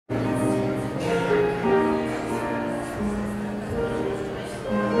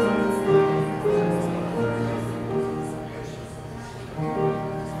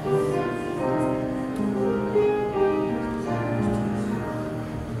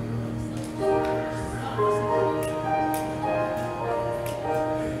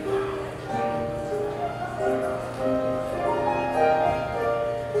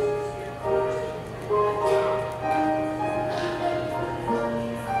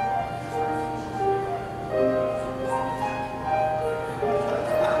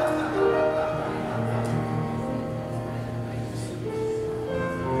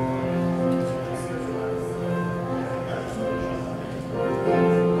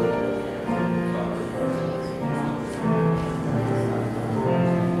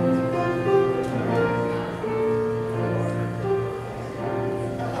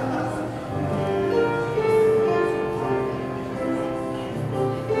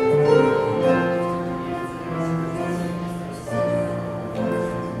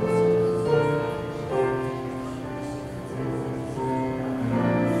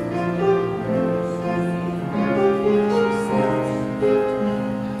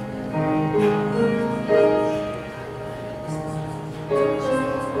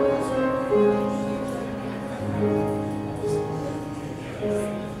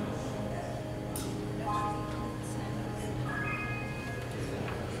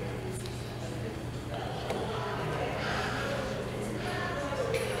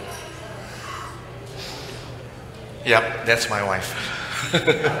Yep, that's my wife.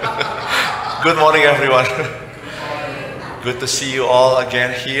 Good morning, everyone. Good to see you all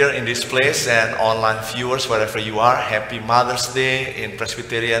again here in this place, and online viewers, wherever you are. Happy Mother's Day. In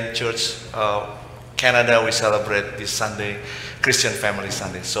Presbyterian Church Canada, we celebrate this Sunday, Christian Family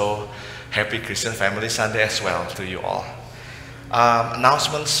Sunday. So happy Christian Family Sunday as well to you all.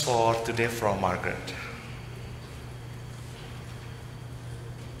 Announcements for today from Margaret.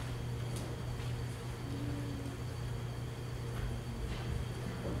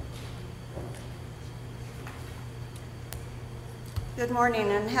 Good morning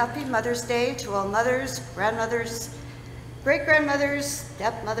and happy Mother's Day to all mothers, grandmothers, great-grandmothers,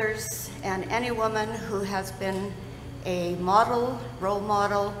 stepmothers, and any woman who has been a model, role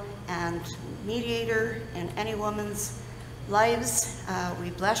model, and mediator in any woman's lives.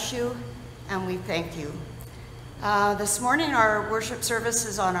 We bless you and we thank you. This morning our worship service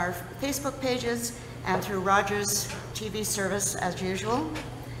is on our Facebook pages and through Roger's TV service as usual.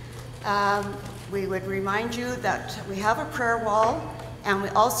 We would remind you that we have a prayer wall and we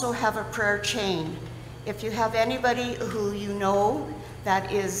also have a prayer chain. If you have anybody who you know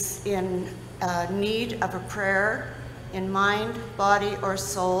that is in need of a prayer in mind, body, or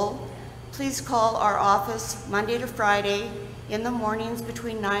soul, please call our office Monday to Friday in the mornings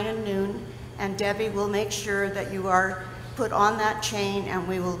between 9 and noon, and Debbie will make sure that you are put on that chain and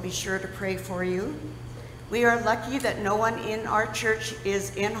we will be sure to pray for you. We are lucky that no one in our church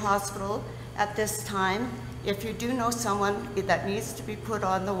is in hospital at this time. If you do know someone that needs to be put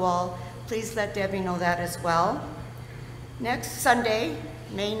on the wall, please let Debbie know that as well. Next Sunday,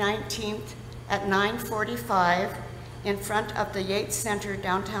 May 19th at 9:45, in front of the Yates Center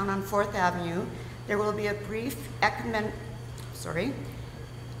downtown on 4th Avenue, there will be a brief ecumenical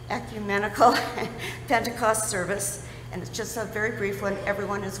Pentecost service, and it's just a very brief one.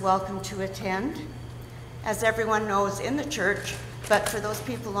 Everyone is welcome to attend. As everyone knows in the church, but for those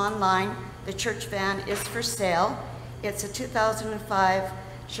people online, the church van is for sale. It's a 2005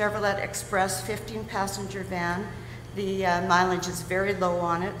 Chevrolet Express 15-passenger van. The mileage is very low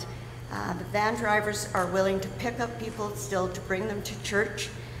on it. The van drivers are willing to pick up people still to bring them to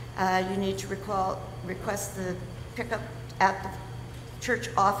church. You need to request the pickup at the church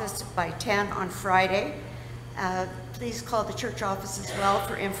office by 10 on Friday. Please call the church office as well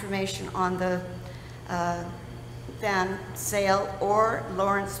for information on the van sale, or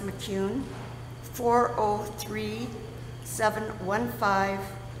Lawrence McCune,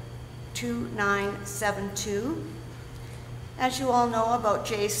 403-715-2972. As you all know about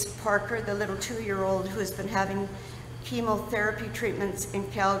Jace Parker, the little 2-year-old who has been having chemotherapy treatments in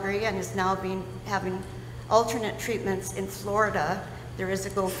Calgary and is now having alternate treatments in Florida, there is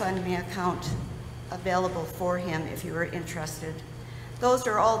a GoFundMe account available for him if you are interested. Those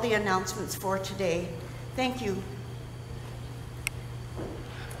are all the announcements for today. Thank you.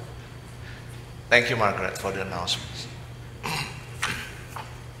 Thank you, Margaret, for the announcements.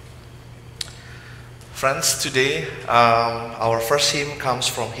 Friends, today our first hymn comes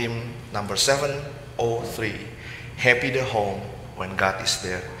from hymn number 703, Happy the Home When God is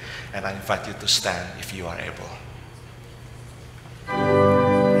There. And I invite you to stand if you are able. Amen.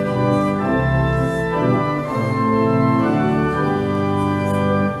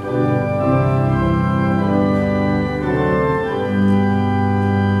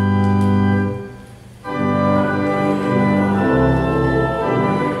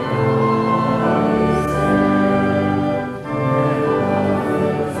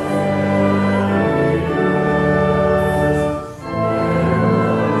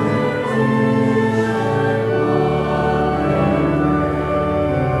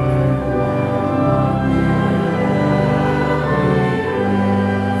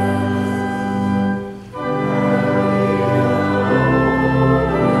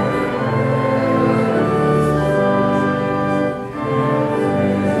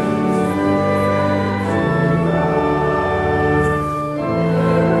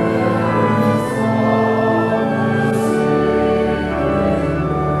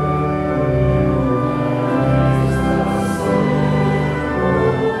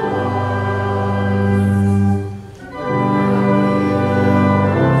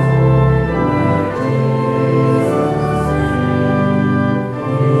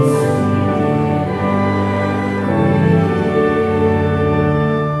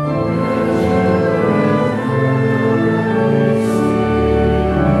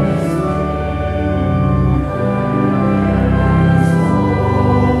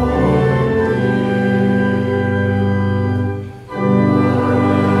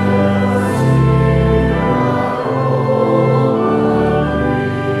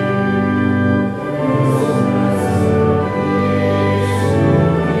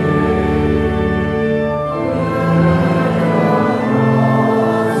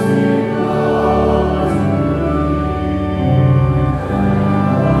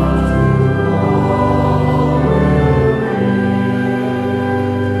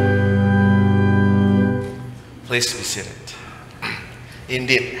 Please be seated.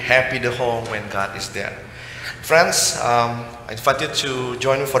 Indeed, happy the home when God is there. Friends, I invite you to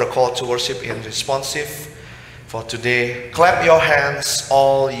join me for the call to worship in responsive for today. Clap your hands,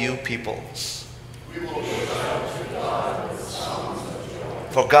 all you peoples.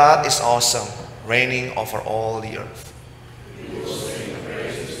 For God is awesome, reigning over all the earth.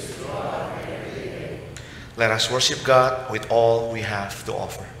 Let us worship God with all we have to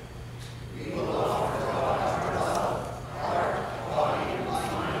offer.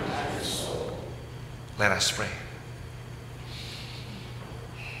 Let us pray.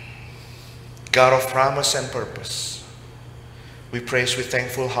 God of promise and purpose, we praise with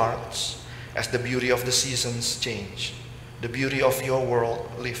thankful hearts as the beauty of the seasons change. The beauty of your world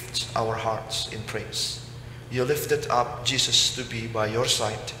lifts our hearts in praise. You lifted up Jesus to be by your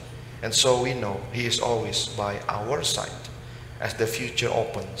side, and so we know he is always by our side as the future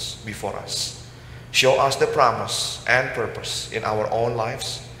opens before us. Show us the promise and purpose in our own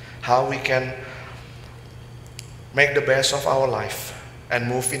lives, how we can make the best of our life and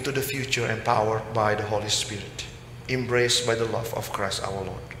move into the future empowered by the Holy Spirit, embraced by the love of Christ our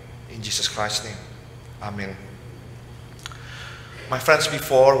Lord. In Jesus Christ's name, amen. My friends,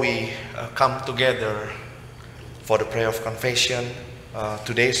 before we come together for the prayer of confession,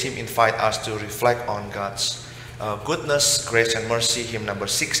 today's hymn invites us to reflect on God's goodness, grace, and mercy, hymn number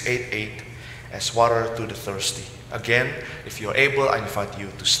 688, as water to the thirsty. Again, if you're able, I invite you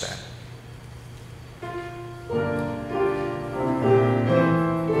to stand.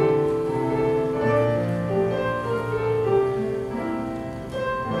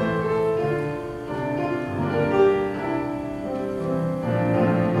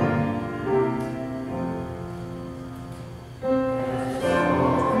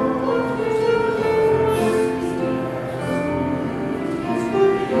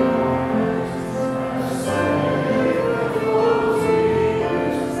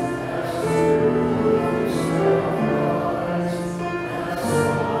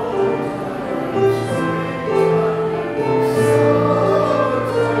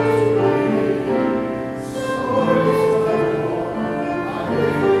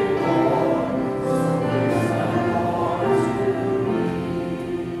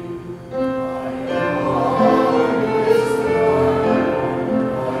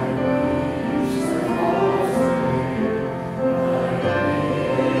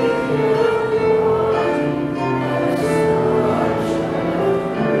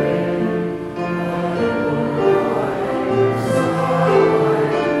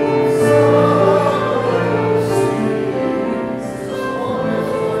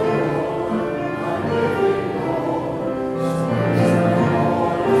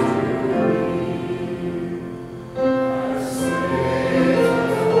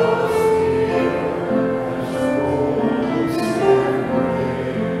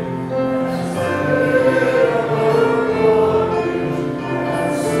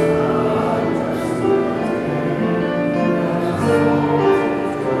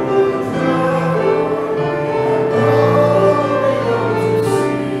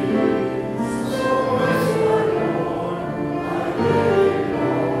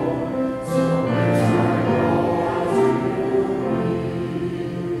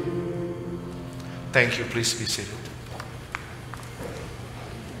 Thank you. Please be seated.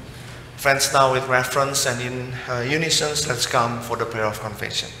 Friends, now with reverence and in unison, let's come for the prayer of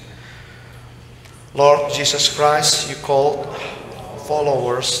confession. Lord Jesus Christ, you called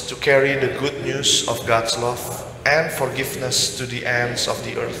followers to carry the good news of God's love and forgiveness to the ends of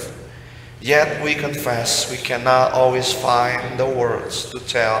the earth. Yet we confess we cannot always find the words to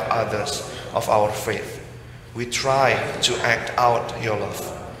tell others of our faith. We try to act out your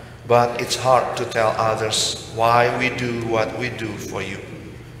love, but it's hard to tell others why we do what we do for you.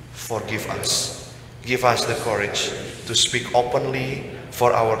 Forgive us. Give us the courage to speak openly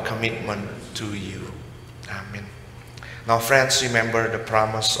for our commitment to you. Amen. Now, friends, remember the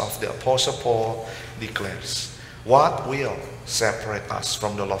promise of the Apostle Paul declares, what will separate us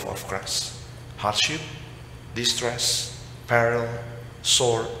from the love of Christ? Hardship, distress, peril,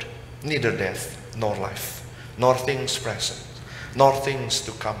 sword, neither death nor life, nor things present, nor things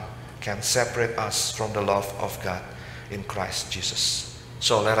to come can separate us from the love of God in Christ Jesus.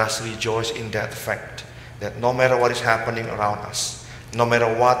 So let us rejoice in that fact that no matter what is happening around us, no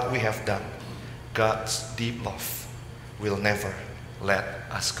matter what we have done, God's deep love will never let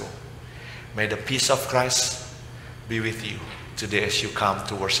us go. May the peace of Christ be with you today as you come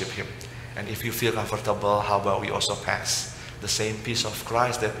to worship Him. And if you feel comfortable, how about we also pass the same peace of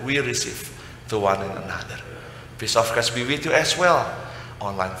Christ that we receive to one another. Peace of Christ be with you as well,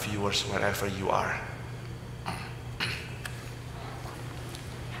 online viewers, wherever you are.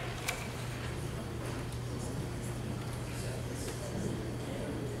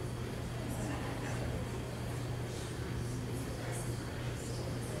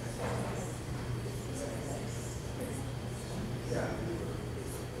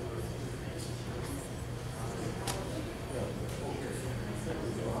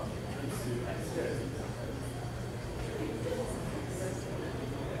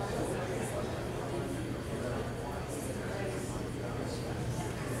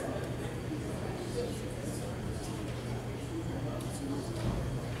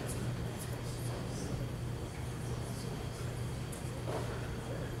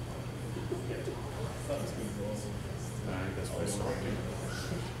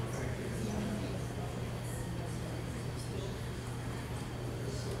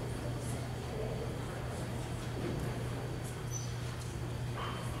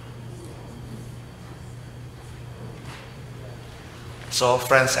 So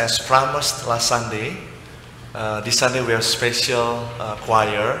friends, as promised last Sunday, this Sunday we have special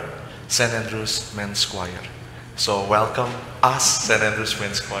choir, St. Andrew's Men's Choir. So welcome us, St. Andrew's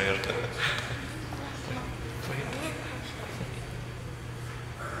Men's Choir.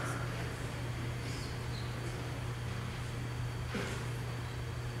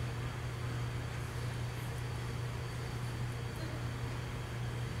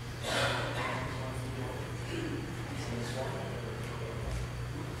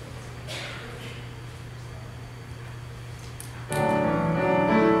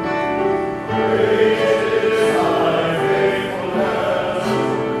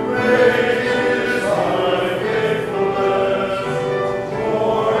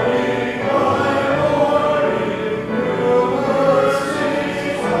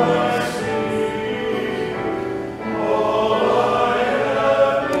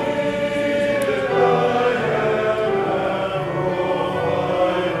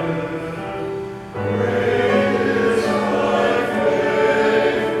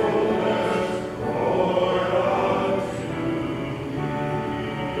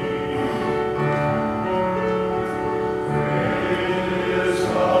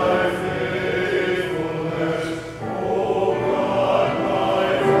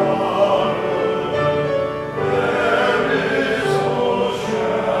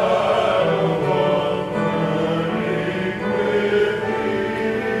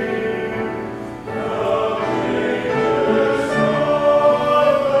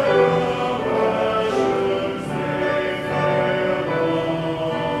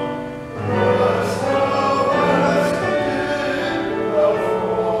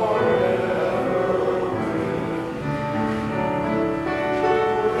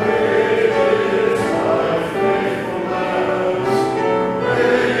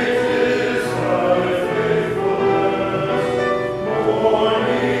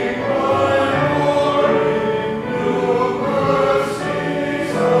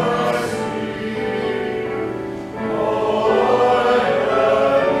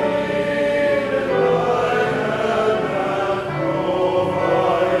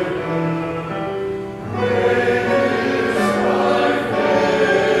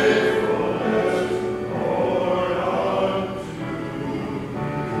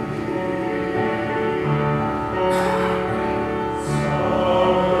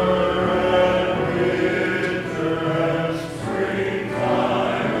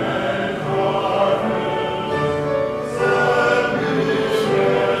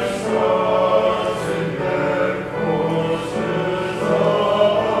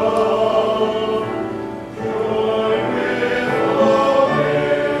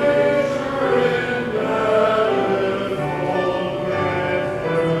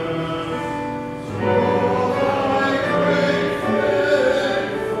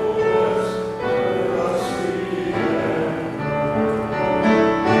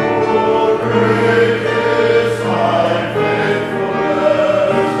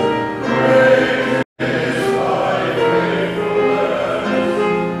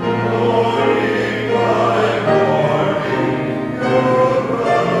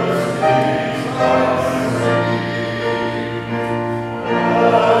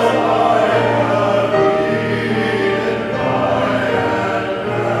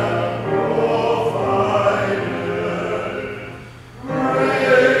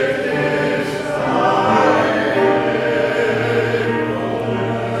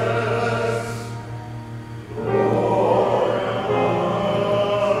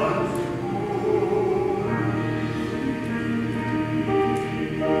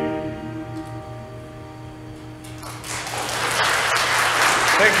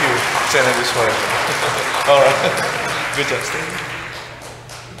 Thank you, St. Andrew's Choir. All right, good job, Steve.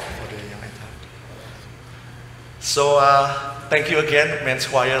 For the young and heart. So, thank you again, Men's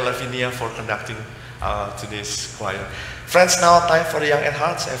Choir, Lavinia, for conducting today's choir. Friends, now time for the young at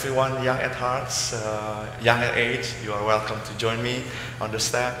hearts. Everyone, young at hearts, young at age, you are welcome to join me on the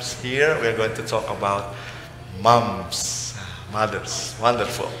steps. Here, we are going to talk about moms, mothers.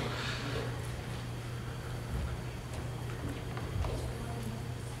 Wonderful.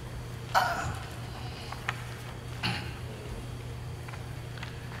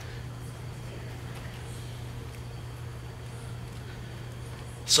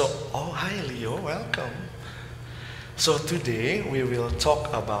 So, oh, hi Leo, welcome. So today we will talk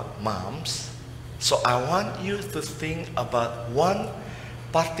about moms. So I want you to think about one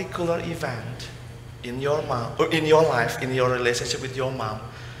particular event in your mom, or in your life, in your relationship with your mom,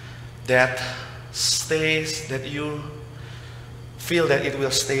 that stays, that you feel that it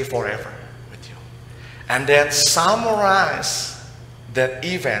will stay forever with you. And then summarize that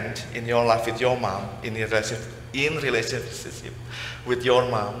event in your life with your mom, in relationship with your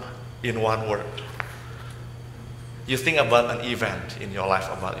mom, in one word. You think about an event in your life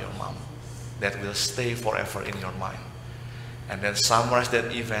about your mom that will stay forever in your mind. And then summarize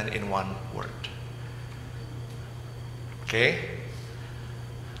that event in one word. Okay?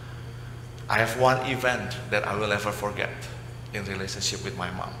 I have one event that I will never forget in relationship with my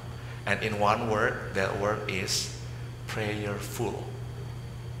mom. And in one word, that word is prayerful.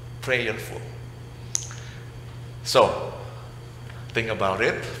 Prayerful. So, think about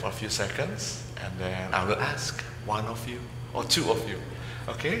it for a few seconds, and then I will ask one of you or two of you,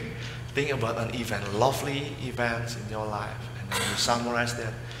 okay? Think about an event, lovely events in your life, and then you summarize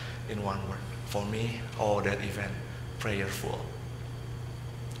that in one word. For me, that event, prayerful.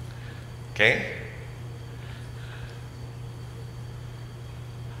 Okay?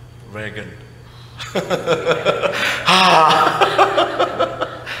 Very good.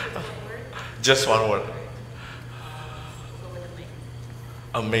 Just one word.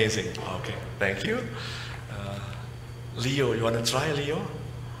 Amazing. Okay, thank you. Leo, you want to try, Leo?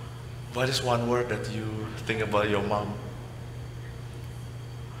 What is one word that you think about your mom?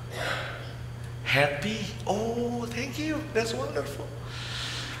 Happy? Oh, thank you. That's wonderful.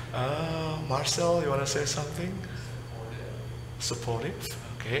 Marcel, you want to say something? Supportive.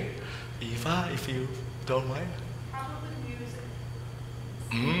 Okay. Eva, if you don't mind. Probably music.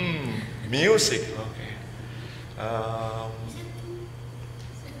 Music. Okay.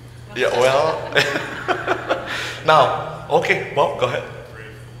 Yeah, well. Now, okay, Bob, go ahead.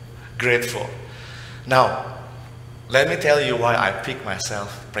 Grateful. Now, let me tell you why I picked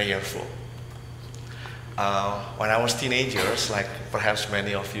myself prayerful. When I was teenagers, like perhaps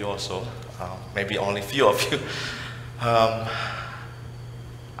many of you also, maybe only few of you,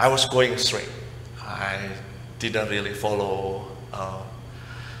 I was going straight. I didn't really follow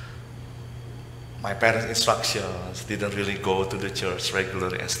my parents' instructions, didn't really go to the church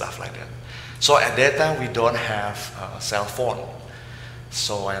regularly and stuff like that. So at that time, we don't have a cell phone.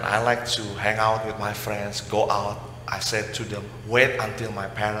 So when I like to hang out with my friends, go out, I said to them, wait until my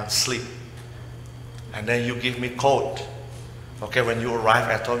parents sleep. And then you give me code. Okay, when you arrive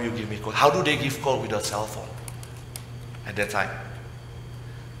at home, you give me code. How do they give code without cell phone? At that time,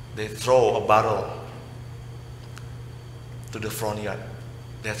 they throw a bottle to the front yard.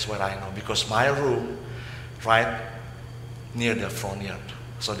 That's what I know, because my room right near the front yard.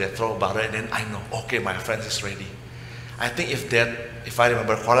 So they throw a bottle, and then I know, okay, my friend is ready. I think if I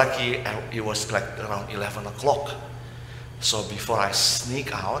remember correctly, it was like around 11 o'clock. So before I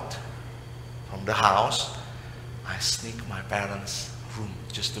sneak out from the house, I sneak my parents' room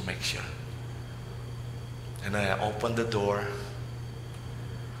just to make sure. And then I opened the door.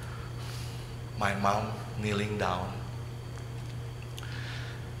 My mom kneeling down.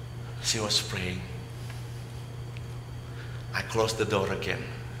 She was praying. I closed the door again.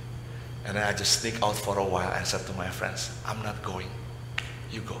 And then I just sneak out for a while and said to my friends, I'm not going.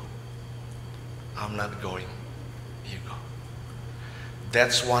 You go. I'm not going. You go.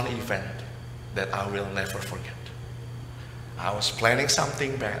 That's one event that I will never forget. I was planning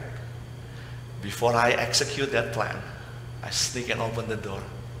something bad. Before I execute that plan, I sneak and open the door.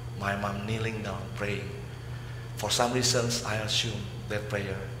 My mom kneeling down, praying. For some reasons, I assume that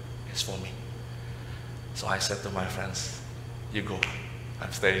prayer is for me. So I said to my friends, you go,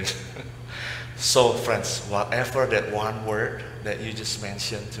 I'm staying. So friends, whatever that one word that you just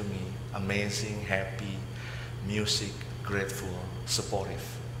mentioned to me, amazing, happy, music, grateful,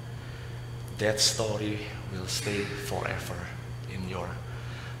 supportive, that story will stay forever in your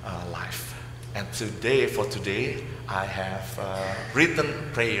life. And for today, I have written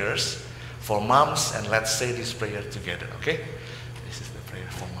prayers for moms, and let's say this prayer together, okay? This is the prayer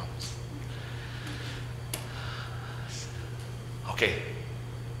for moms. Okay,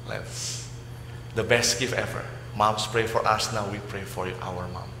 the best gift ever. Moms pray for us, now we pray for our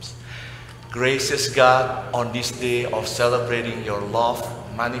moms. Gracious God, on this day of celebrating your love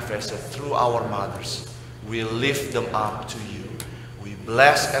manifested through our mothers, we lift them up to you. We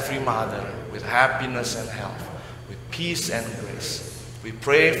bless every mother with happiness and health, with peace and grace. We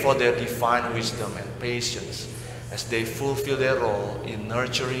pray for their divine wisdom and patience as they fulfill their role in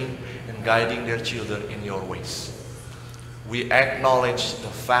nurturing and guiding their children in your ways. We acknowledge the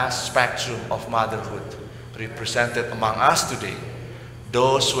vast spectrum of motherhood represented among us today,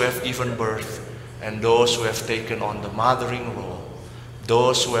 those who have given birth and those who have taken on the mothering role,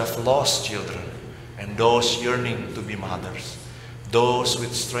 those who have lost children and those yearning to be mothers, those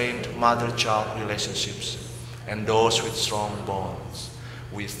with strained mother-child relationships and those with strong bonds.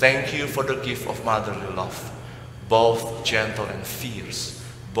 We thank you for the gift of motherly love, both gentle and fierce,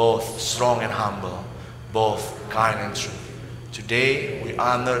 both strong and humble, both kind and true. Today, we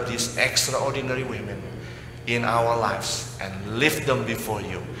honor these extraordinary women in our lives and lift them before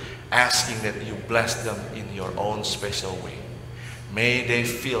you, asking that you bless them in your own special way. May they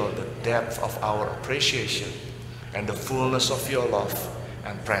feel the depth of our appreciation and the fullness of your love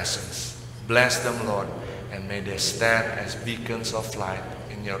and presence. Bless them, Lord, and may they stand as beacons of light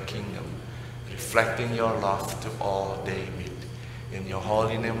in your kingdom, reflecting your love to all they meet. In your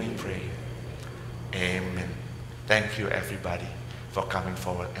holy name we pray. Amen. Thank you, everybody, for coming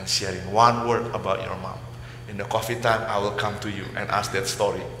forward and sharing one word about your mom. In the coffee time, I will come to you and ask that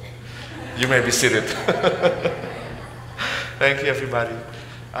story. You may be seated. Thank you, everybody.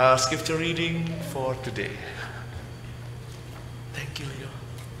 Scripture reading for today. Thank you, Leo.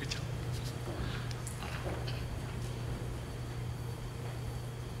 Good job.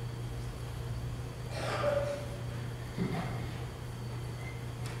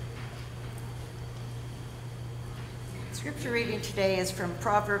 Scripture reading today is from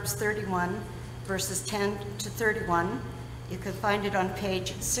Proverbs 31, verses 10 to 31. You can find it on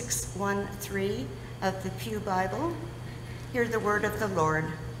page 613 of the Pew Bible. Hear the word of the Lord.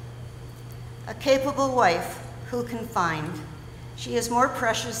 A capable wife, who can find? She is more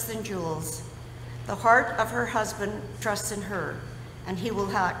precious than jewels. The heart of her husband trusts in her, and he will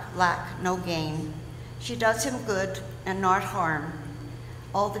lack no gain. She does him good and not harm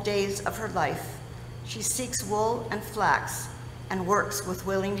all the days of her life. She seeks wool and flax and works with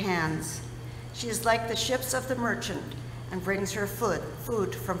willing hands. She is like the ships of the merchant and brings her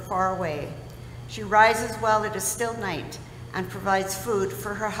food from far away. She rises while it is still night and provides food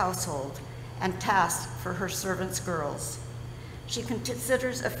for her household and tasks for her servants' girls. She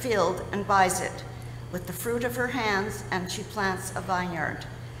considers a field and buys it with the fruit of her hands, and she plants a vineyard.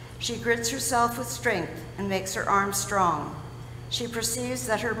 She girds herself with strength and makes her arms strong. She perceives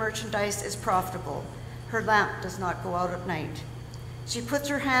that her merchandise is profitable. Her lamp does not go out at night. She puts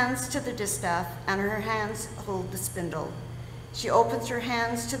her hands to the distaff, and her hands hold the spindle. She opens her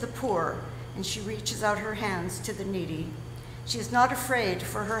hands to the poor, and she reaches out her hands to the needy. She is not afraid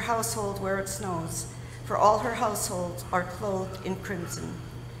for her household where it snows, for all her households are clothed in crimson.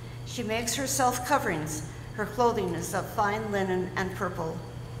 She makes herself coverings. Her clothing is of fine linen and purple.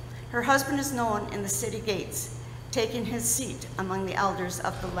 Her husband is known in the city gates, taking his seat among the elders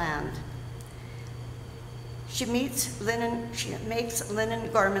of the land. She makes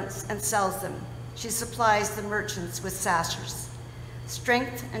linen garments and sells them. She supplies the merchants with sashes.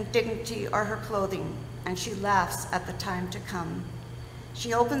 Strength and dignity are her clothing, and she laughs at the time to come.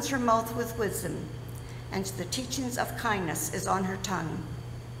 She opens her mouth with wisdom, and the teachings of kindness is on her tongue.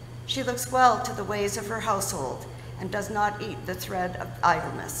 She looks well to the ways of her household and does not eat the thread of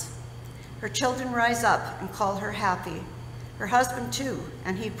idleness. Her children rise up and call her happy, her husband too,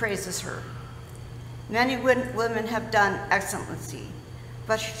 and he praises her. Many women have done excellency,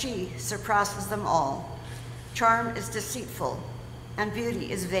 but she surpasses them all. Charm is deceitful, and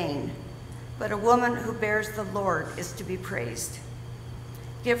beauty is vain, but a woman who bears the Lord is to be praised.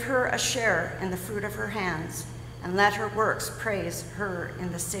 Give her a share in the fruit of her hands, and let her works praise her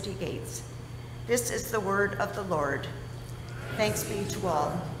in the city gates. This is the word of the Lord. Thanks be to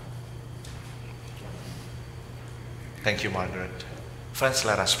all. Thank you, Margaret. Friends,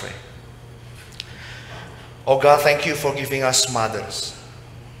 let us pray. Oh God, thank you for giving us mothers.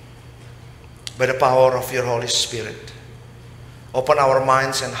 By the power of your Holy Spirit, open our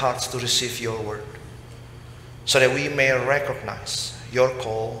minds and hearts to receive your word, so that we may recognize your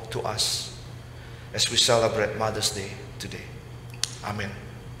call to us as we celebrate Mother's Day today. Amen.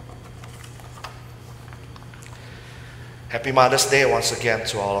 Happy Mother's Day once again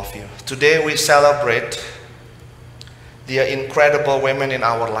to all of you. Today we celebrate the incredible women in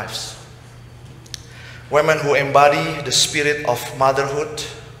our lives. Women who embody the spirit of motherhood.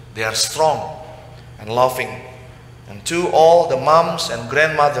 They are strong and loving. And to all the moms and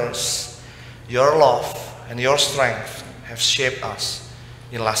grandmothers, your love and your strength have shaped us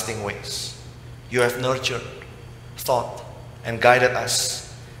in lasting ways. You have nurtured, taught, and guided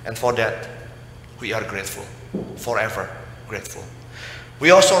us, and for that we are grateful, forever grateful.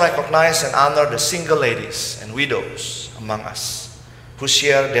 We also recognize and honor the single ladies and widows among us who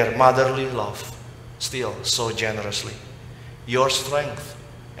share their motherly love still so generously. Your strength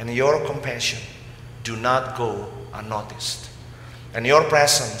and your compassion do not go unnoticed, and your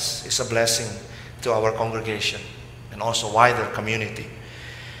presence is a blessing to our congregation and also wider community.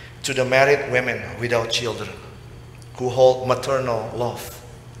 To the married women without children who hold maternal love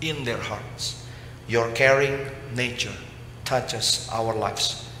in their hearts, your caring nature touches our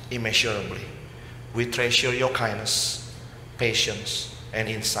lives immeasurably. We treasure your kindness, patience, and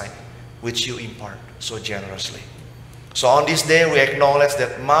insight, which you impart so generously. So on this day, we acknowledge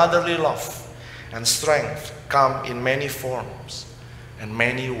that motherly love and strength come in many forms and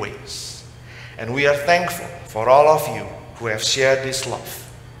many ways. And we are thankful for all of you who have shared this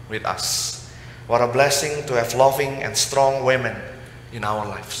love with us. What a blessing to have loving and strong women in our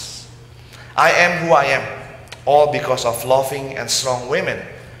lives. I am who I am, all because of loving and strong women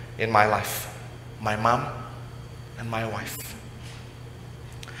in my life, my mom and my wife.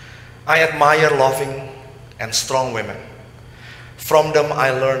 I admire loving and strong women. From them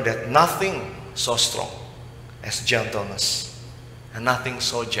I learned that nothing so strong as gentleness, and nothing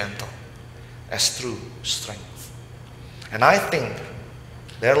so gentle as true strength. And I think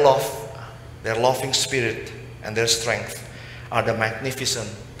their love, their loving spirit, and their strength are the magnificent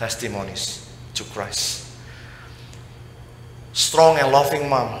testimonies to Christ. Strong and loving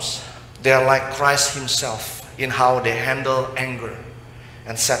moms, they are like Christ himself in how they handle anger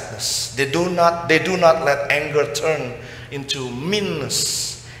and sadness. They do not let anger turn into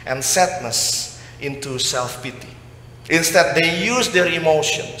meanness and sadness into self-pity. Instead, they use their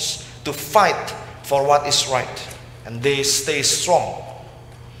emotions to fight for what is right, and they stay strong.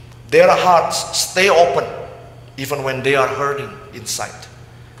 Their hearts stay open even when they are hurting inside.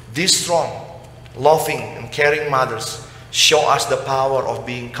 These strong, loving, and caring mothers show us the power of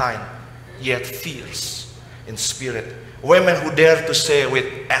being kind, yet fierce in spirit. Women who dare to say with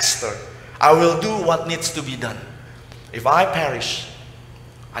Esther, I will do what needs to be done. If I perish,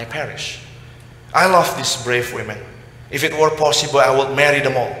 I perish. I love these brave women. If it were possible, I would marry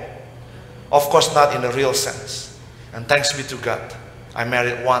them all. Of course, not in the real sense. And thanks be to God, I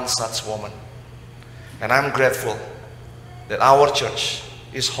married one such woman. And I'm grateful that our church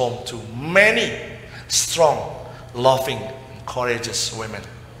is home to many strong, loving, and courageous women.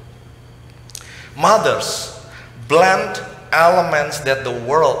 Mothers blend elements that the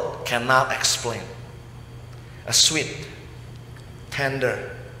world cannot explain. A sweet,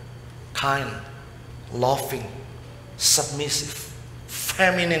 tender, kind, loving, submissive,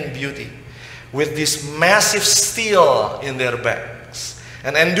 feminine beauty with this massive steel in their backs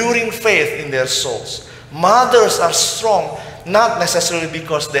and enduring faith in their souls. Mothers are strong not necessarily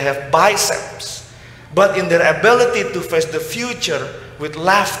because they have biceps, but in their ability to face the future with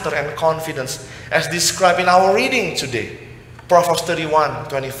laughter and confidence, as described in our reading today. Proverbs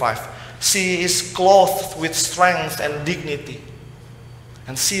 31:25. She is clothed with strength and dignity,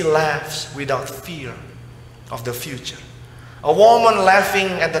 and she laughs without fear of the future. A woman laughing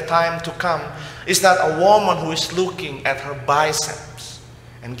at the time to come is not a woman who is looking at her biceps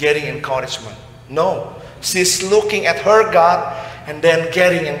and getting encouragement. No, she's looking at her God and then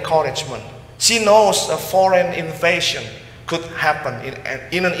getting encouragement. She knows a foreign invasion could happen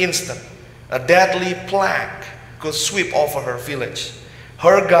in an instant. A deadly plague could sweep over her village.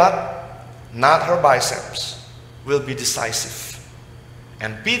 Her God, not her biceps, will be decisive.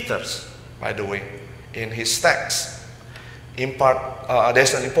 And Peter's, by the way, in his text,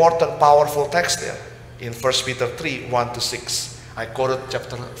 there's an important, powerful text there in 1 Peter 3:1-6. I quoted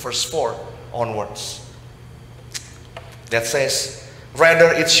verse 4 onwards. That says,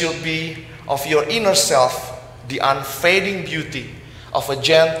 rather it should be of your inner self the unfading beauty of a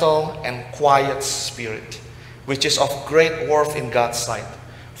gentle and quiet spirit, which is of great worth in God's sight.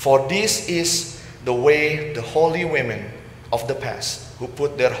 For this is the way the holy women of the past, who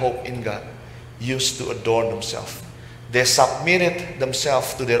put their hope in God, used to adorn themselves. They submitted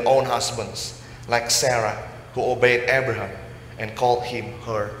themselves to their own husbands, like Sarah, who obeyed Abraham and called him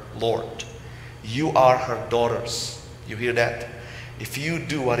her Lord. You are her daughters. You hear that? If you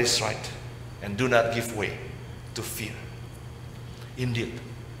do what is right and do not give way to fear. Indeed,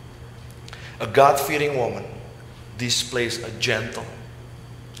 a God-fearing woman displays a gentle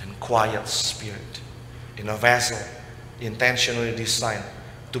and quiet spirit in a vessel intentionally designed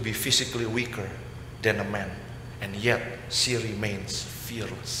to be physically weaker than a man, and yet she remains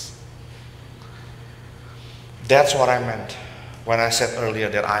fearless. That's what I meant when I said earlier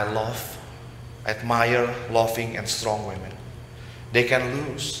that I admire loving and strong women. They can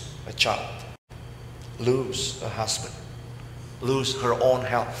lose a child, lose a husband, lose her own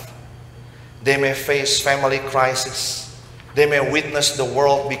health. They may face family crisis. They may witness the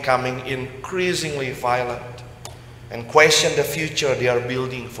world becoming increasingly violent and question the future they are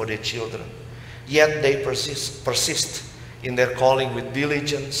building for their children. Yet they persist in their calling with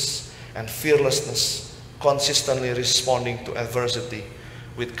diligence and fearlessness, consistently responding to adversity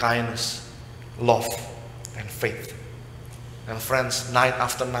with kindness, love, and faith. And friends, night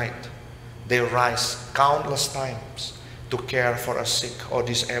after night, they rise countless times to care for a sick or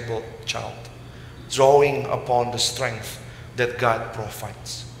disabled child, drawing upon the strength that God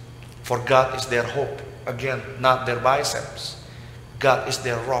provides. For God is their hope. Again, not their biceps. God is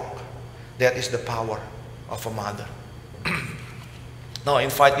their rock. That is the power of a mother. Now I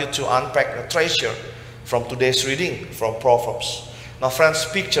invite you to unpack a treasure from today's reading from Proverbs. Now friends,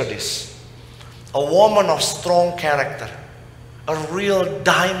 picture this. A woman of strong character. A real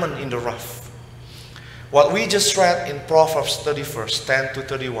diamond in the rough. What we just read in Proverbs 30 verse 10 to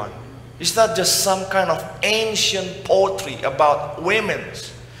 31 is not just some kind of ancient poetry about women,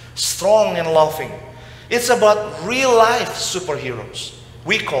 strong and loving. It's about real life superheroes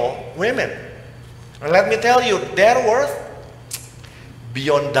we call women. And let me tell you, their worth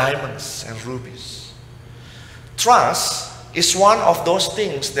beyond diamonds and rubies. Trust is one of those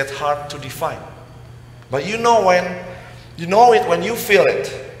things that's hard to define. But you know it when you feel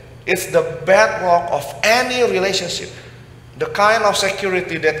it. It's the bedrock of any relationship. The kind of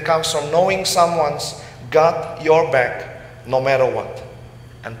security that comes from knowing someone's got your back no matter what.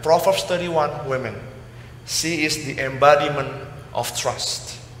 And Proverbs 31 women, she is the embodiment of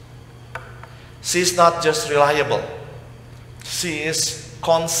trust. She is not just reliable. She is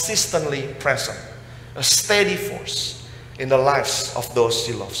consistently present, a steady force in the lives of those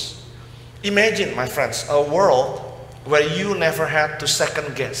she loves. Imagine, my friends, a world where you never had to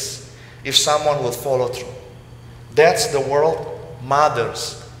second guess if someone will follow through. That's the world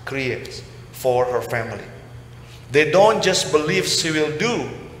mothers create for her family. They don't just believe she will do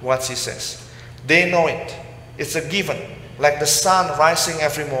what she says. They know it. It's a given, like the sun rising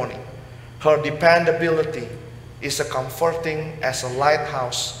every morning. Her dependability is as comforting as a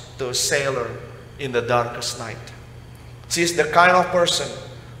lighthouse to a sailor in the darkest night. She is the kind of person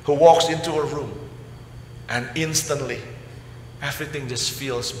who walks into a room and instantly everything just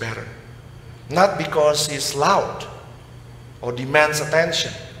feels better. Not because she's loud or demands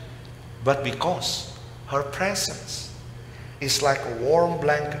attention, but because her presence is like a warm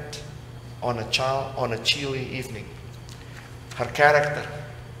blanket on a chilly evening. Her character,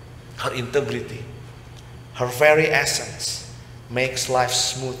 her integrity, her very essence makes life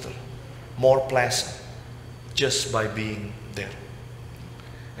smoother, more pleasant, just by being there.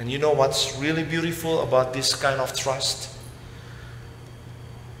 And you know what's really beautiful about this kind of trust?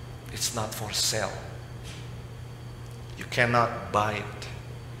 It's not for sale. You cannot buy it,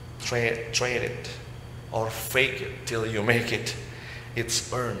 trade it, or fake it till you make it.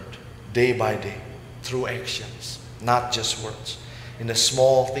 It's earned day by day through actions, not just words. In the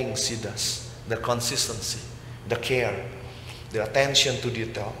small things she does, the consistency, the care, the attention to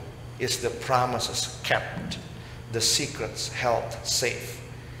detail, it's the promises kept, the secrets held safe,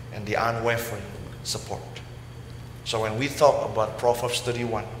 and the unwavering support. So when we talk about Proverbs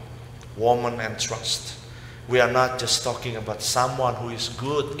 31, woman and trust, we are not just talking about someone who is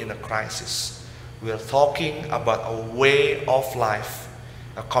good in a crisis. We are talking about a way of life,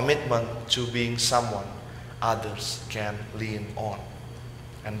 a commitment to being someone others can lean on.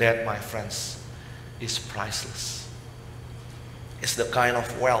 And that, my friends, is priceless. It's the kind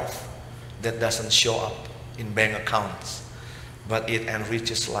of wealth that doesn't show up in bank accounts, but it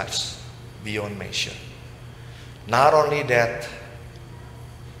enriches lives beyond measure. Not only that,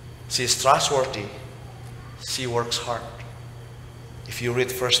 she is trustworthy, she works hard. If you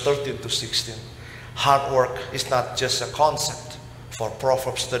read verse 13 to 16, hard work is not just a concept for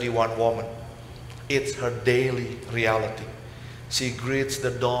Proverbs 31 woman. It's her daily reality. She greets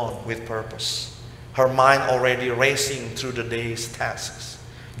the dawn with purpose. Her mind already racing through the day's tasks.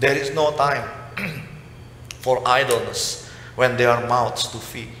 There is no time for idleness when there are mouths to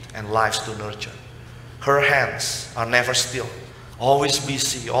feed and lives to nurture. Her hands are never still, always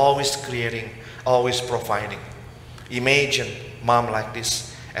busy, always creating, always providing. Imagine mom like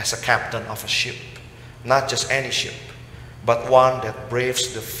this as a captain of a ship, not just any ship, but one that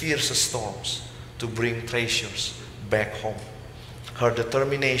braves the fiercest storms to bring treasures back home. Her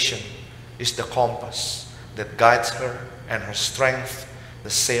determination is the compass that guides her, and her strength the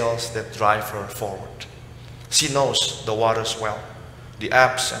sails that drive her forward. She knows the waters well, the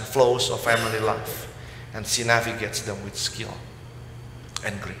ebbs and flows of family life, and she navigates them with skill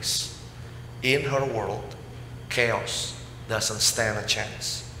and grace. In her world, chaos doesn't stand a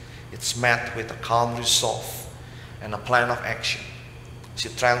chance. It's met with a calm resolve and a plan of action. She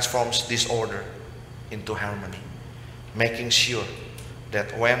transforms disorder into harmony, making sure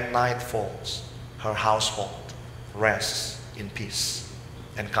that when night falls, her household rests in peace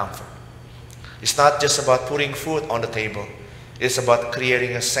and comfort. It's not just about putting food on the table. It's about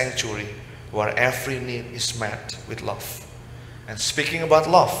creating a sanctuary where every need is met with love. And speaking about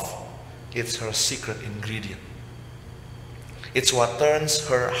love, it's her secret ingredient. It's what turns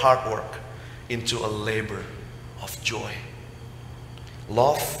her hard work into a labor of joy.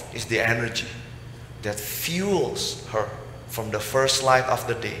 Love is the energy that fuels her from the first light of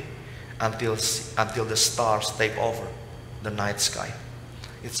the day until the stars take over the night sky.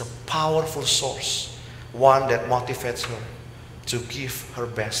 It's a powerful source, one that motivates her to give her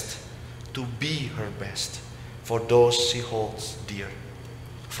best, to be her best for those she holds dear.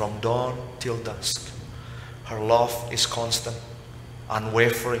 From dawn till dusk, her love is constant,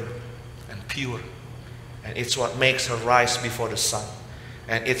 unwavering, and pure. And it's what makes her rise before the sun.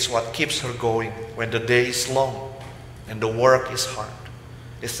 And it's what keeps her going when the day is long and the work is hard.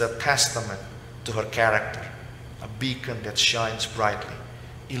 It's a testament to her character, a beacon that shines brightly,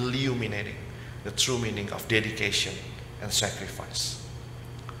 illuminating the true meaning of dedication and sacrifice.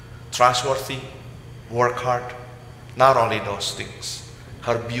 Trustworthy, work hard, not only those things.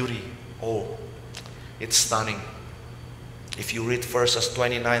 Her beauty, oh, it's stunning. If you read verses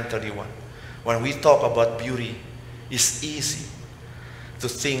 29-31, when we talk about beauty, it's easy to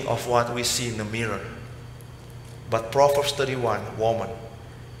think of what we see in the mirror. But Proverbs 31, woman,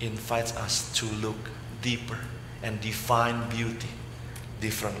 invites us to look deeper and define beauty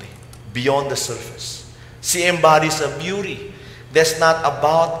differently, beyond the surface. She embodies a beauty that's not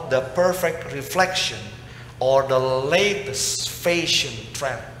about the perfect reflection or the latest fashion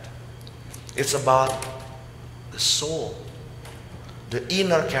trend. It's about the soul, the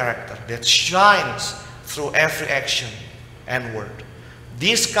inner character that shines through every action and word.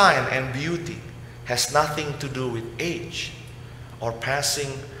 This kind and beauty has nothing to do with age or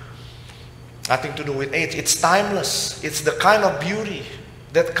passing, nothing to do with age. It's timeless. It's the kind of beauty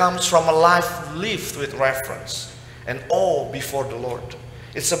that comes from a life lived with reverence and awe before the Lord.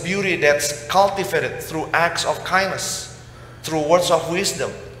 It's a beauty that's cultivated through acts of kindness, through words of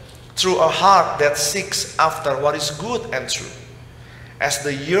wisdom, through a heart that seeks after what is good and true. As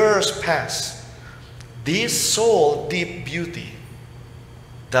the years pass, this soul deep beauty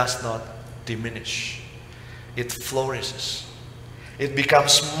does not diminish. It flourishes. It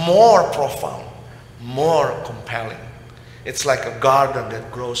becomes more profound, more compelling. It's like a garden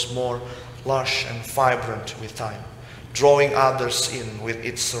that grows more lush and vibrant with time, drawing others in with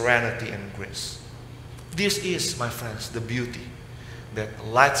its serenity and grace. This is, my friends, the beauty that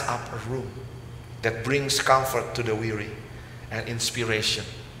lights up a room, that brings comfort to the weary and inspiration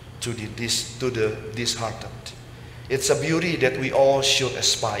to the disheartened. It's a beauty that we all should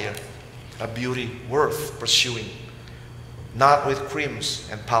aspire, a beauty worth pursuing, not with creams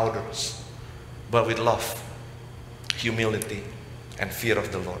and powders, but with love, humility, and fear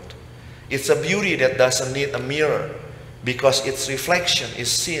of the Lord. It's a beauty that doesn't need a mirror because its reflection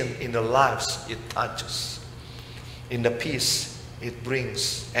is seen in the lives it touches, in the peace it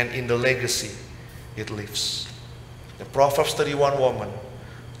brings, and in the legacy it leaves. The Proverbs 31 woman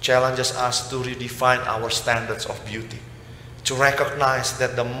challenges us to redefine our standards of beauty, to recognize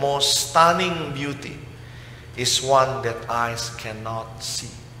that the most stunning beauty is one that eyes cannot see,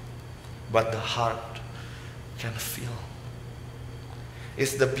 but the heart can feel.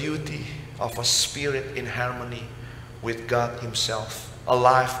 It's the beauty of a spirit in harmony with God Himself, a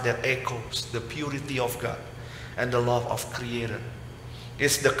life that echoes the purity of God and the love of Creator.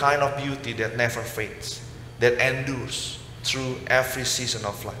 It's the kind of beauty that never fades, that endures through every season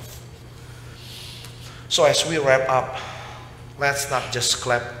of life. So as we wrap up, let's not just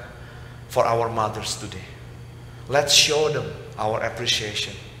clap for our mothers today. Let's show them our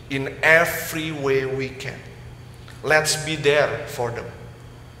appreciation in every way we can. Let's be there for them,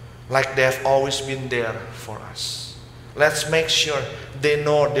 like they've always been there for us. Let's make sure they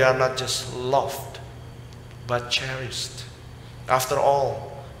know they are not just loved, but cherished. After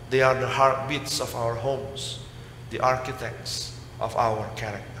all, they are the heartbeats of our homes, the architects of our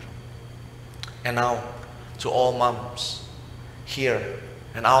character. And now, to all moms here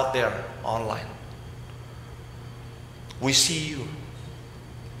and out there online, we see you,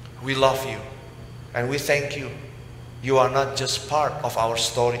 we love you, and we thank you. You are not just part of our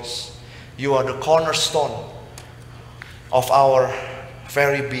stories. You are the cornerstone of our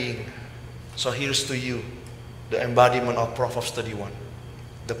very being. So here's to you, the embodiment of Proverbs 31,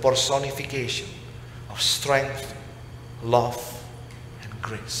 the personification of strength, love, and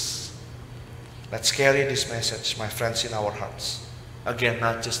grace. Let's carry this message, my friends, in our hearts. Again,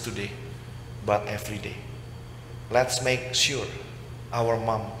 not just today, but every day. Let's make sure our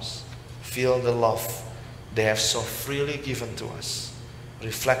moms feel the love they have so freely given to us,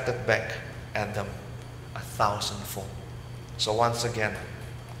 reflected back at them 1,000-fold. So once again,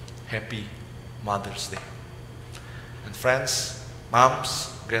 happy Mother's Day. And friends,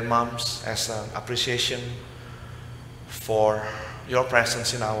 moms, grandmoms, as an appreciation for your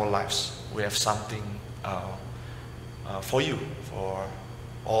presence in our lives, we have something for you, for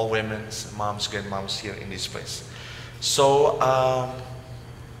all women's moms, grandmoms here in this place. So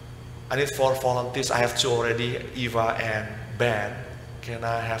I need 4 volunteers. I have 2 already, Eva and Ben. Can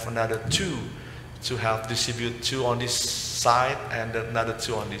I have another 2 to help distribute 2 on this side and another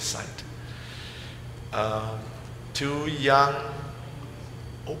 2 on this side? 2 young.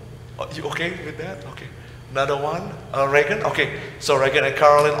 Oh, are you okay with that? Okay. Another one, Reagan. Okay, so Reagan and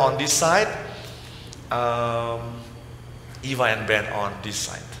Caroline on this side. Eva and Ben on this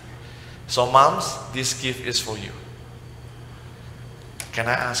side. So moms, this gift is for you. Can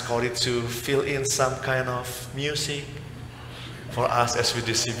I ask Corey to fill in some kind of music for us as we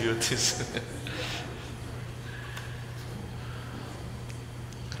distribute this?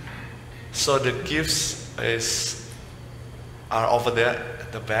 So the gifts are over there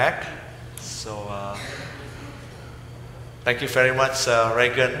at the back. So thank you very much,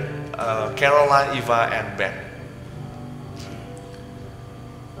 Reagan, Caroline, Eva, and Ben.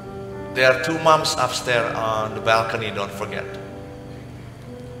 There are 2 moms upstairs on the balcony, don't forget.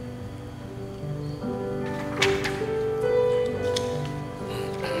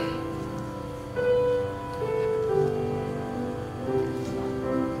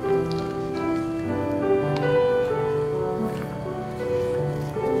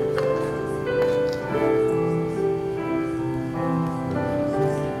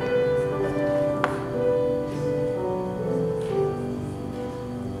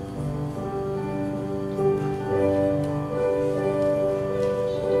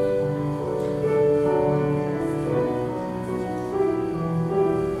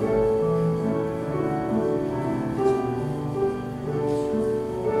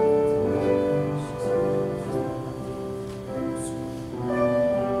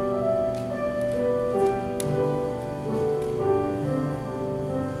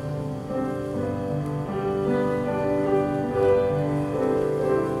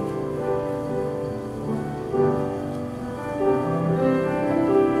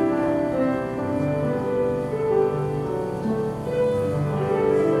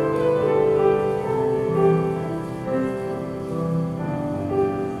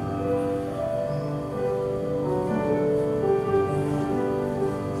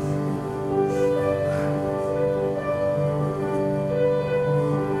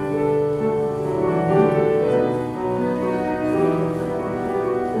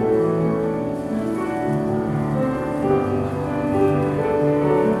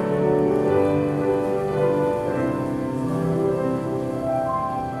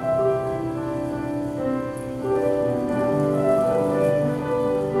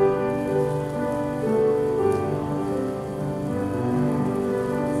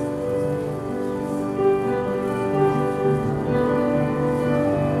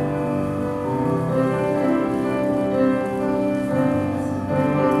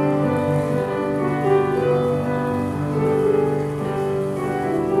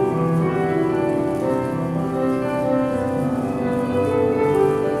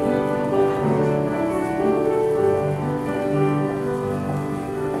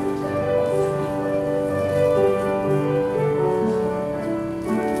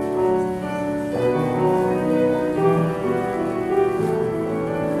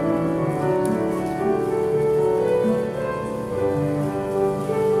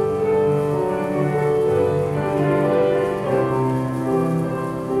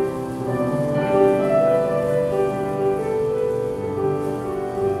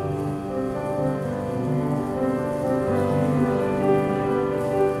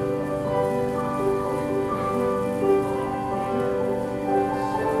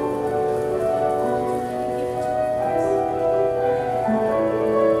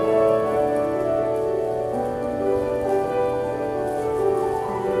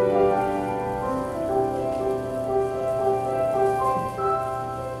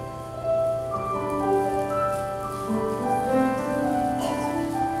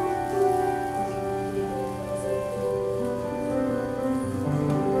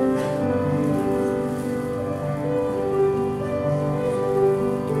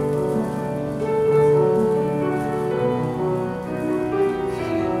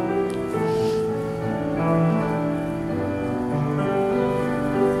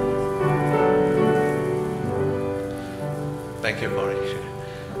 Thank you, Corey.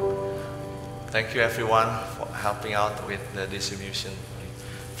 Thank you, everyone, for helping out with the distribution.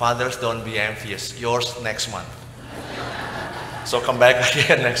 Fathers, don't be envious. Yours next month. So come back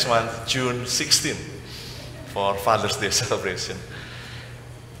again next month, June 16, for Father's Day celebration.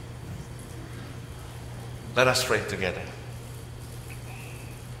 Let us pray together.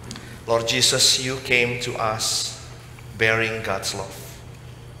 Lord Jesus, you came to us bearing God's love,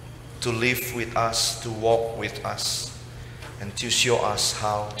 to live with us, to walk with us, and to show us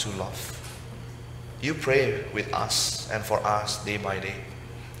how to love. You pray with us and for us day by day.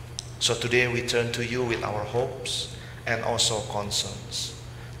 So today we turn to you with our hopes and also concerns.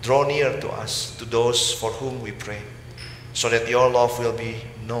 Draw near to us, to those for whom we pray, so that your love will be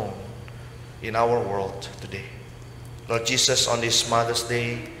known in our world today. Lord Jesus, on this Mother's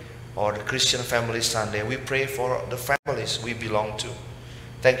Day or the Christian Family Sunday, we pray for the families we belong to.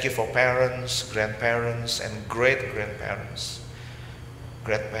 Thank you for parents, grandparents, and great-grandparents,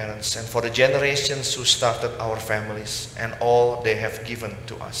 and for the generations who started our families and all they have given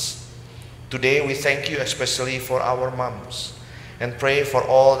to us. Today we thank you especially for our moms and pray for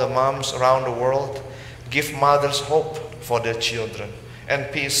all the moms around the world. Give mothers hope for their children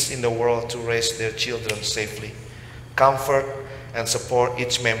and peace in the world to raise their children safely. Comfort and support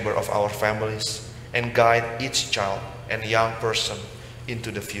each member of our families and guide each child and young person into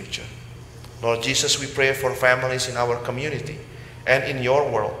the future. Lord Jesus, we pray for families in our community and in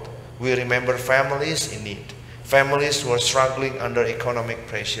your world. We remember families in need, families who are struggling under economic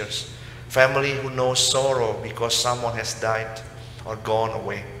pressures, family who know sorrow because someone has died or gone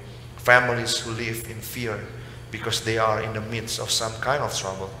away, families who live in fear because they are in the midst of some kind of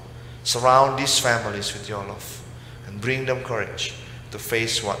trouble. Surround these families with your love and bring them courage to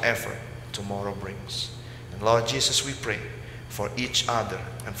face whatever tomorrow brings. And Lord Jesus, we pray for each other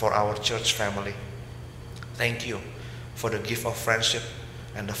and for our church family. Thank you for the gift of friendship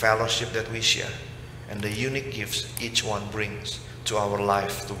and the fellowship that we share and the unique gifts each one brings to our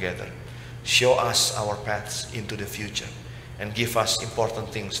life together. Show us our paths into the future and give us important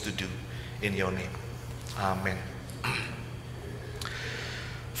things to do in your name. Amen.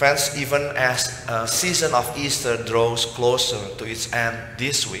 Friends, even as a season of Easter draws closer to its end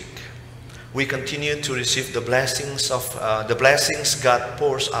this week, we continue to receive the blessings God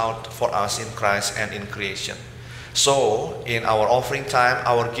pours out for us in Christ and in creation. So, in our offering time,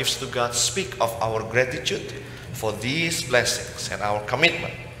 our gifts to God speak of our gratitude for these blessings and our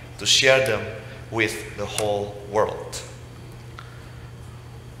commitment to share them with the whole world.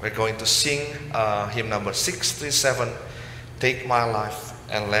 We're going to sing hymn number 637, Take My Life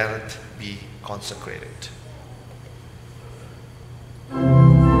and Let It Be Consecrated.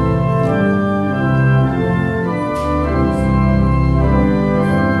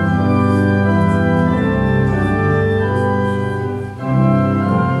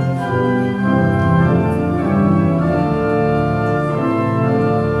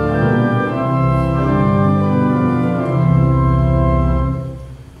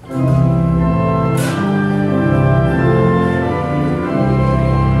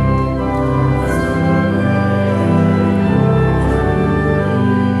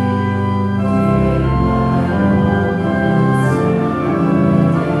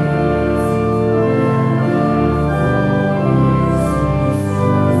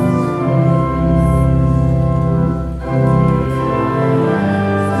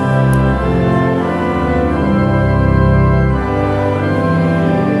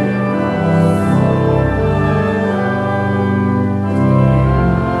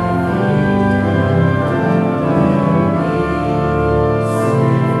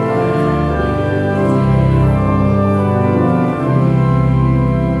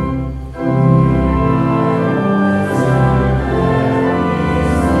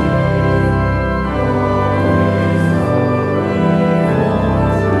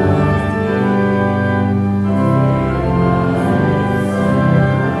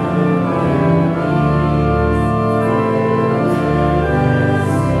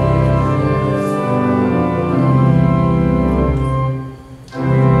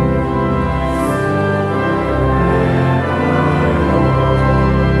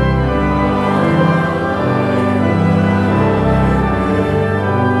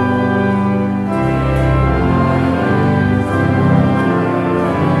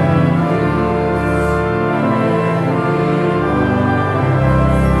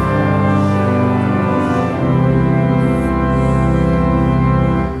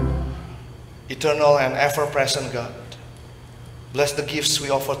 Eternal and ever-present God, bless the gifts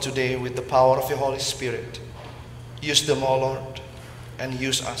we offer today with the power of your Holy Spirit. Use them, O Lord, and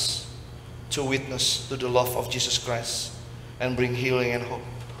use us to witness to the love of Jesus Christ and bring healing and hope,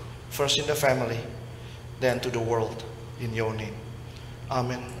 first in the family, then to the world, in your name.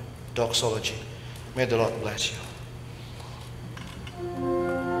 Amen. Doxology. May the Lord bless you.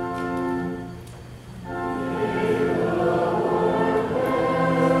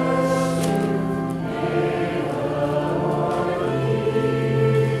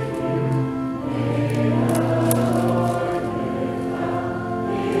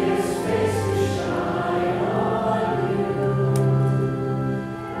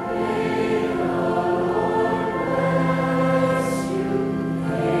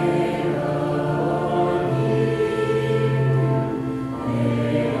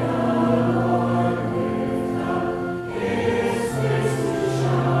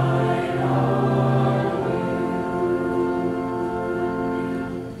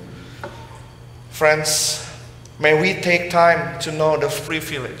 Friends, may we take time to know the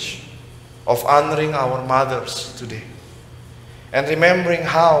privilege of honoring our mothers today and remembering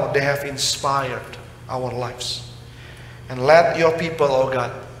how they have inspired our lives. And let your people, O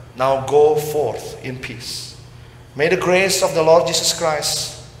God, now go forth in peace. May the grace of the Lord Jesus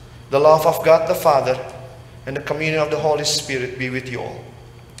Christ, the love of God the Father, and the communion of the Holy Spirit be with you all.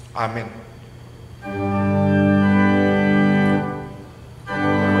 Amen.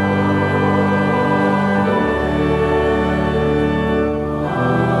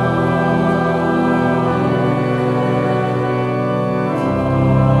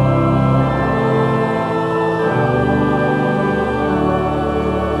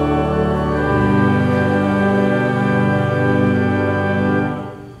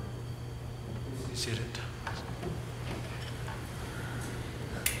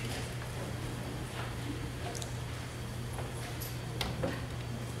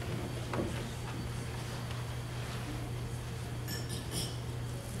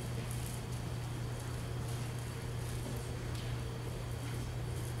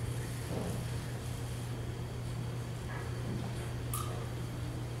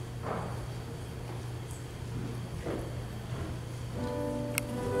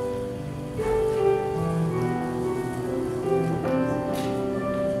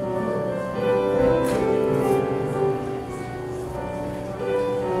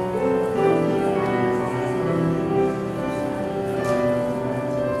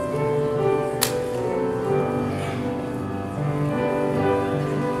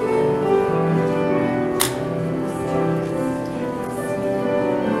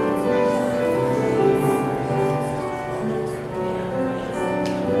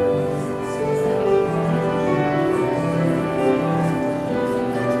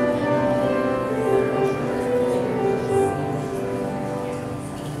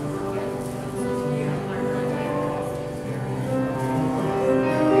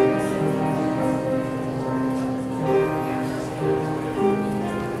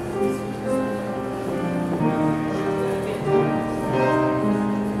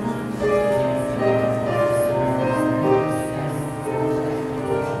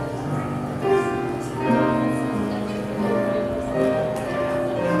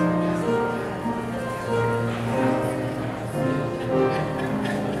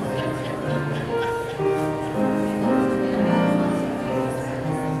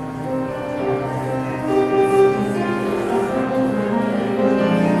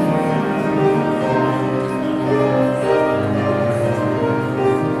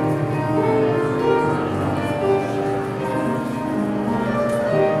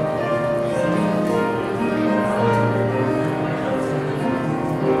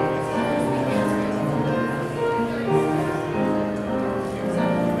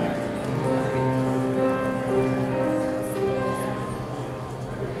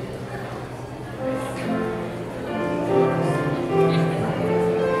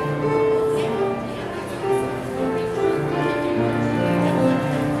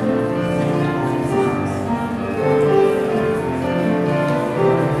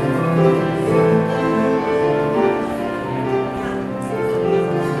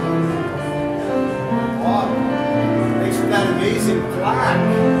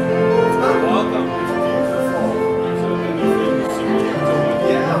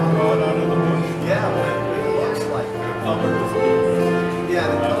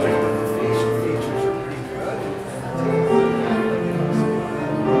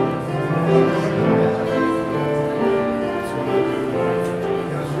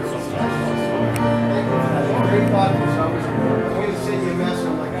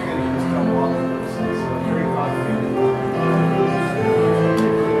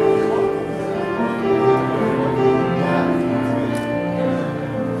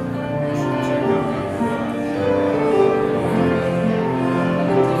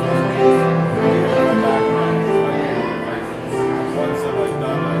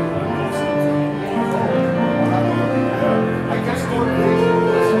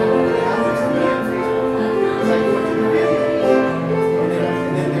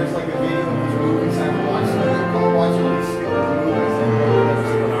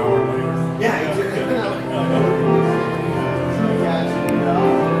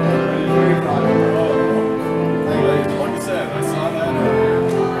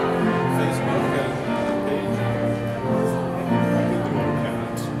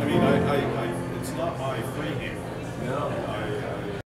 It's not my freehand. No.